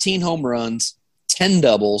 14 home runs, 10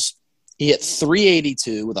 doubles. He hit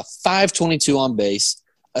 .382 with a .522 on base,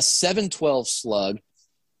 a .712 slug,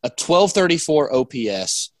 a .1234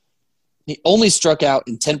 OPS. He only struck out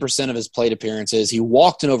in 10% of his plate appearances. He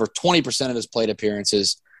walked in over 20% of his plate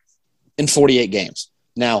appearances in 48 games.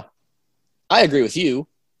 Now, I agree with you.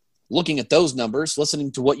 Looking at those numbers,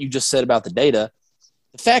 listening to what you just said about the data,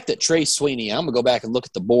 the fact that Trey Sweeney, I'm going to go back and look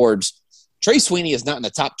at the boards, Trey Sweeney is not in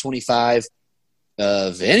the top 25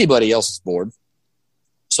 of anybody else's board.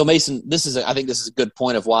 So, Mason, I think this is a good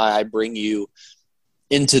point of why I bring you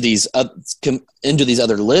into these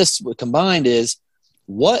other lists. What combined is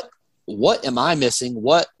what am I missing?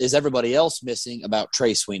 What is everybody else missing about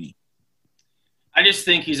Trey Sweeney? I just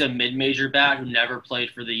think he's a mid-major bat who never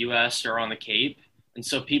played for the U.S. or on the Cape. And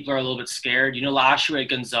so people are a little bit scared. Last year at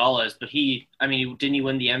Gonzalez, but didn't he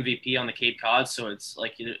win the MVP on the Cape Cod? So it's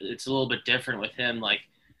like it's a little bit different with him. Like,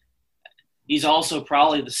 he's also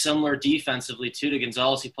probably the similar defensively too to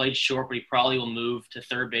Gonzalez. He played short, but he probably will move to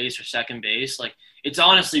third base or second base. Like, it's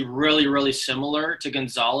honestly really, really similar to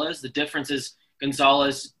Gonzalez. The difference is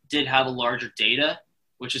Gonzalez did have a larger data,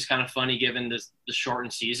 which is kind of funny given the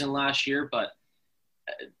shortened season last year. But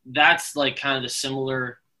that's like kind of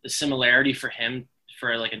the similarity for him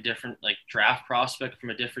for like a different like draft prospect from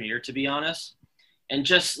a different year, to be honest. And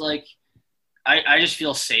just like, I just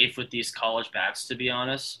feel safe with these college bats, to be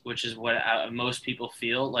honest, which is what most people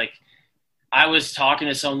feel. Like, I was talking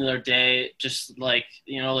to someone the other day, just like,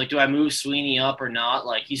 do I move Sweeney up or not?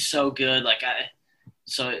 Like, he's so good.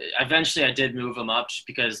 So eventually I did move him up just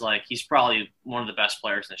because like, he's probably one of the best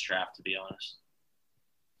players in this draft, to be honest.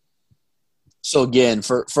 So again,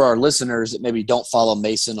 for our listeners that maybe don't follow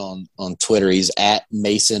Mason on Twitter, he's at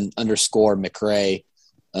Mason_McRae.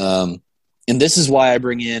 And this is why I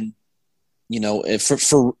bring in,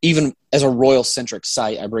 for even as a Royal-centric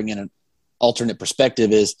site, I bring in an alternate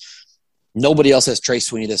perspective is nobody else has Trey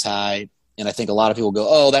Sweeney this high. And I think a lot of people go,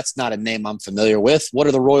 oh, that's not a name I'm familiar with. What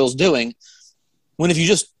are the Royals doing? When if you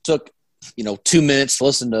just took, 2 minutes to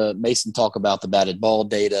listen to Mason talk about the batted ball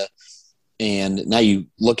data, and now you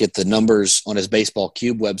look at the numbers on his Baseball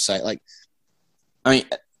Cube website,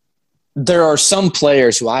 there are some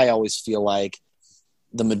players who I always feel like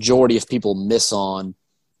the majority of people miss on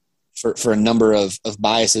for a number of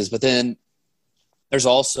biases. But then there's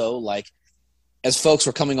also, like, as folks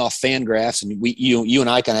were coming off Fangraphs, and you and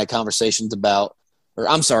I kind of had conversations about – or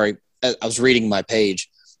I'm sorry, I was reading my page.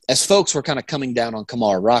 As folks were kind of coming down on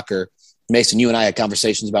Kumar Rocker, Mason, you and I had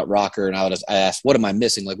conversations about Rocker, and I asked, what am I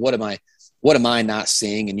missing? Like, what am I not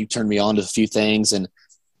seeing? And you turned me on to a few things, and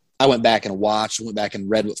I went back and went back and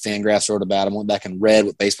read what Fangraphs wrote about him, went back and read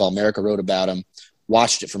what Baseball America wrote about him,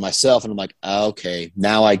 watched it for myself, and I'm like, okay,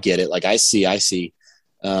 now I get it. Like, I see.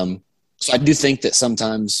 So I do think that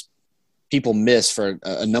sometimes people miss for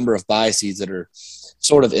a number of biases that are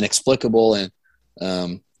sort of inexplicable,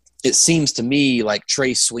 and it seems to me like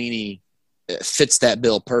Trey Sweeney fits that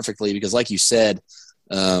bill perfectly because, like you said,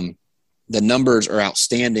 the numbers are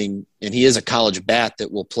outstanding, and he is a college bat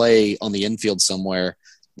that will play on the infield somewhere,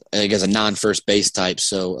 like as a non-first base type.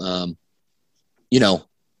 So,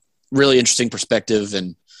 really interesting perspective,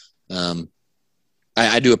 and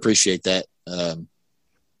I do appreciate that, a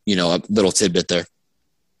little tidbit there.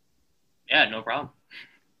 Yeah, no problem.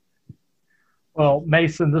 Well,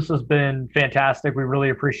 Mason, this has been fantastic. We really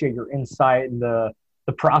appreciate your insight and the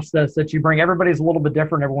process that you bring. Everybody's a little bit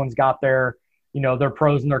different. Everyone's got their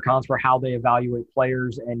pros and their cons for how they evaluate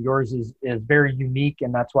players, and yours is very unique,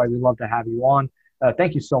 and that's why we love to have you on.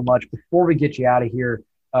 Thank you so much. Before we get you out of here,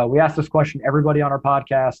 we ask this question to everybody on our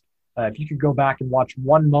podcast. If you could go back and watch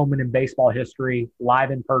one moment in baseball history live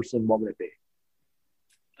in person, what would it be?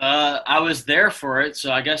 I was there for it,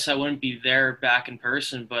 so I guess I wouldn't be there back in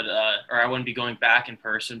person, but or I wouldn't be going back in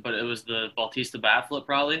person, but it was the Bautista bat flip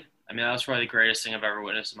probably. I mean, that was probably the greatest thing I've ever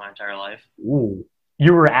witnessed in my entire life. Ooh.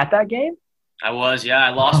 You were at that game? I was, yeah.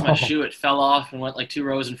 I lost my shoe. It fell off and went like 2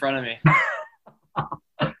 rows in front of me.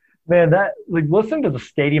 Man, that listening to the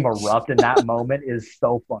stadium erupt in that moment is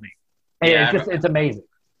so funny. Yeah, it's amazing.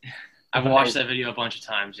 I've watched that video a bunch of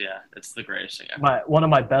times. Yeah, it's the greatest thing ever. One of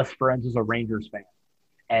my best friends is a Rangers fan,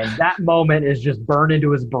 and that moment is just burned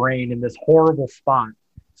into his brain in this horrible spot.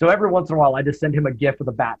 So every once in a while, I just send him a GIF of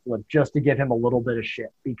the bat flip just to give him a little bit of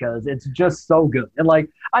shit because it's just so good. And like,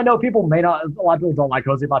 I know people may not, a lot of people don't like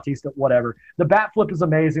Jose Bautista, whatever. The bat flip is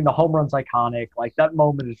amazing. The home run's iconic. Like, that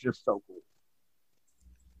moment is just so cool.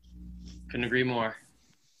 Couldn't agree more.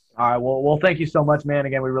 All right. Well, thank you so much, man.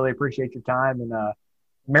 Again, we really appreciate your time, and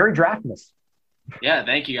Merry Draftmas. Yeah,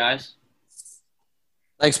 thank you, guys.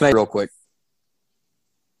 Thanks, mate. Real quick.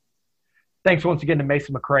 Thanks once again to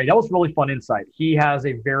Mason McRae. That was really fun insight. He has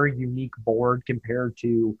a very unique board compared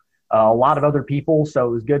to a lot of other people, so it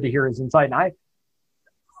was good to hear his insight. And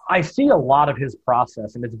I see a lot of his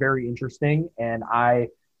process, and it's very interesting. And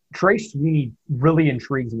Trey Sweeney really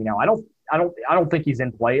intrigues me now. I don't think he's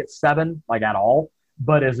in play at 7 like at all.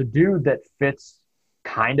 But as a dude that fits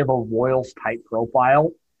kind of a Royals type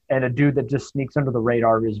profile and a dude that just sneaks under the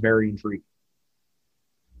radar is very intriguing.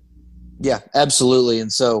 Yeah, absolutely.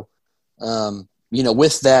 And so,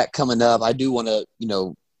 with that coming up, I do want to,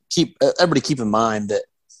 keep in mind that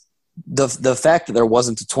the fact that there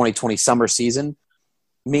wasn't a 2020 summer season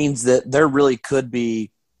means that there really could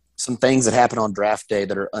be some things that happen on draft day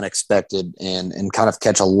that are unexpected and kind of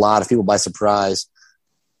catch a lot of people by surprise.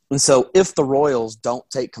 And so if the Royals don't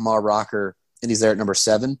take Kumar Rocker and he's there at number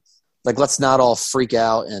 7, like, let's not all freak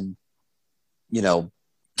out and,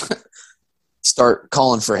 start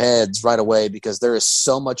calling for heads right away, because there is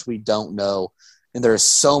so much we don't know and there is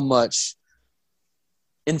so much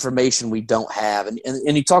information we don't have. And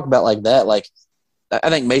you talk about like that, like,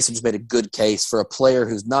 I think Mason just made a good case for a player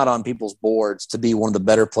who's not on people's boards to be one of the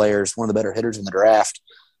better players, one of the better hitters in the draft.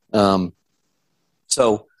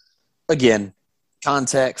 So again,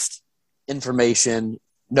 context, information,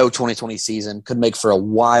 no 2020 season could make for a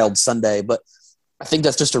wild Sunday, but I think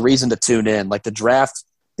that's just a reason to tune in. Like, the draft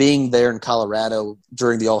being there in Colorado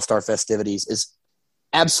during the All-Star festivities is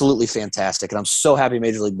absolutely fantastic. And I'm so happy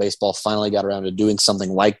Major League Baseball finally got around to doing something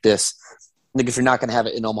like this. I think if you're not going to have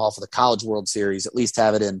it in Omaha for the College World Series, at least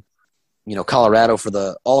have it in, Colorado for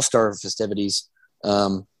the All-Star festivities.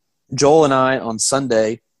 Joel and I on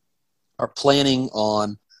Sunday are planning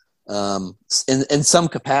on, in some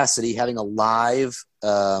capacity, having a live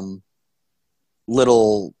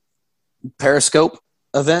little Periscope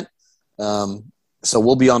event. So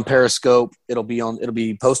we'll be on Periscope. It'll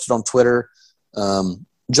be posted on Twitter.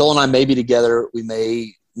 Joel and I may be together. We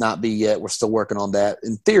may not be yet. We're still working on that.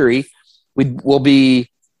 In theory, we'll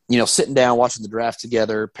be, sitting down, watching the draft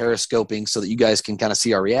together, Periscoping, so that you guys can kind of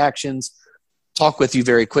see our reactions, talk with you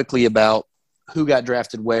very quickly about who got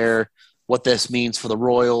drafted where, what this means for the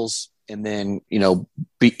Royals, and then,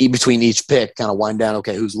 between each pick, kind of wind down,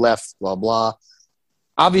 okay, who's left, blah, blah.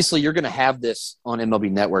 Obviously, you're going to have this on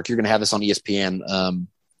MLB Network. You're going to have this on ESPN,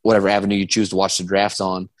 whatever avenue you choose to watch the draft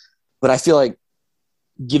on. But I feel like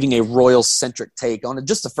giving a Royals-centric take on it,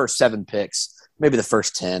 just the first 7 picks, maybe the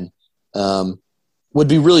first 10, would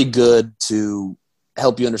be really good to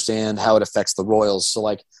help you understand how it affects the Royals. So,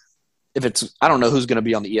 like, if it's – I don't know who's going to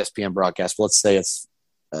be on the ESPN broadcast, but let's say it's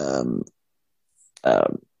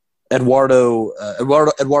Eduardo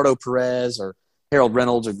Perez or Harold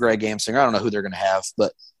Reynolds or Greg Amsinger. I don't know who they're going to have,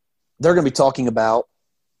 but they're going to be talking about,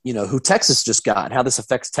 who Texas just got and how this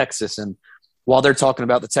affects Texas. And while they're talking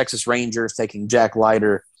about the Texas Rangers taking Jack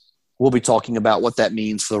Leiter, we'll be talking about what that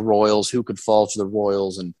means for the Royals, who could fall to the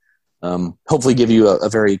Royals, and hopefully give you a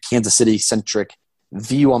very Kansas City-centric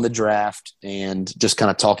view on the draft and just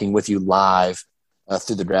kind of talking with you live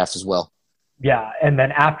through the draft as well. Yeah, and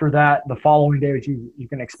then after that, the following day, which you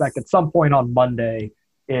can expect at some point on Monday,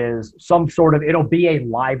 is some sort of – it'll be a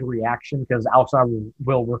live reaction because Alex and I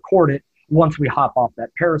will record it once we hop off that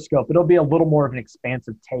Periscope. It'll be a little more of an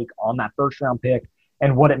expansive take on that first-round pick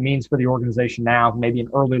and what it means for the organization now, maybe an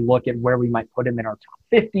early look at where we might put him in our top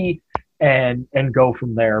 50 and go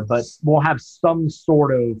from there. But we'll have some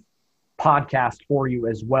sort of podcast for you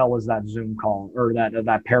as well as that Zoom call or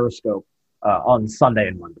that Periscope on Sunday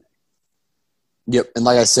and Monday. Yep, and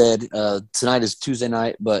like I said, tonight is Tuesday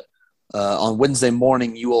night, but on Wednesday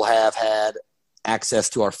morning you will have had access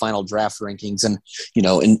to our final draft rankings. And,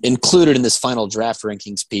 included in this final draft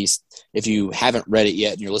rankings piece, if you haven't read it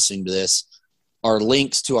yet and you're listening to this, are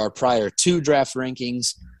links to our prior 2 draft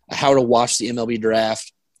rankings, how to watch the MLB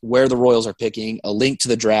draft, where the Royals are picking, a link to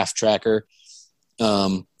the draft tracker,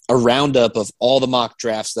 a roundup of all the mock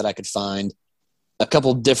drafts that I could find, a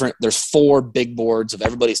couple different – there's 4 big boards of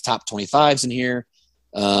everybody's top 25s in here,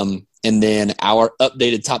 and then our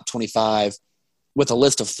updated top 25 with a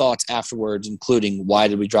list of thoughts afterwards, including why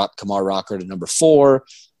did we drop Kumar Rocker to number 4,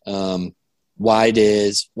 why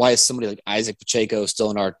is somebody like Isaac Pacheco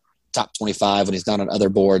still in our top 25 when he's not on other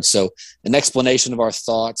boards. So an explanation of our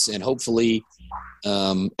thoughts and hopefully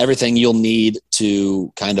everything you'll need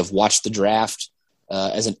to kind of watch the draft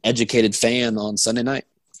as an educated fan on Sunday night.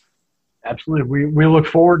 Absolutely. We look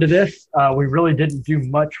forward to this. We really didn't do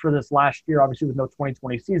much for this last year. Obviously, with no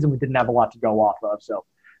 2020 season, we didn't have a lot to go off of. So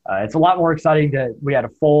it's a lot more exciting we had a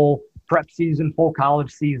full prep season, full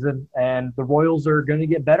college season, and the Royals are going to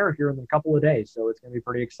get better here in a couple of days. So it's going to be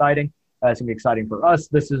pretty exciting. It's going to be exciting for us.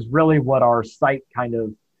 This is really what our site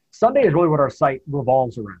Sunday is really what our site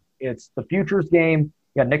revolves around. It's the futures game.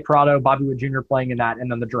 You got Nick Prado, Bobby Wood Jr. playing in that,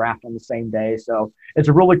 and then the draft on the same day. So it's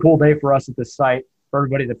a really cool day for us at this site. For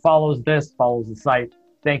everybody that follows the site,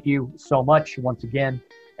 thank you so much once again.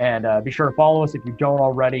 And be sure to follow us if you don't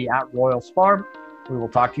already at Royals Farm. We will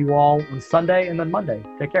talk to you all on Sunday and then Monday.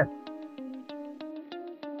 Take care.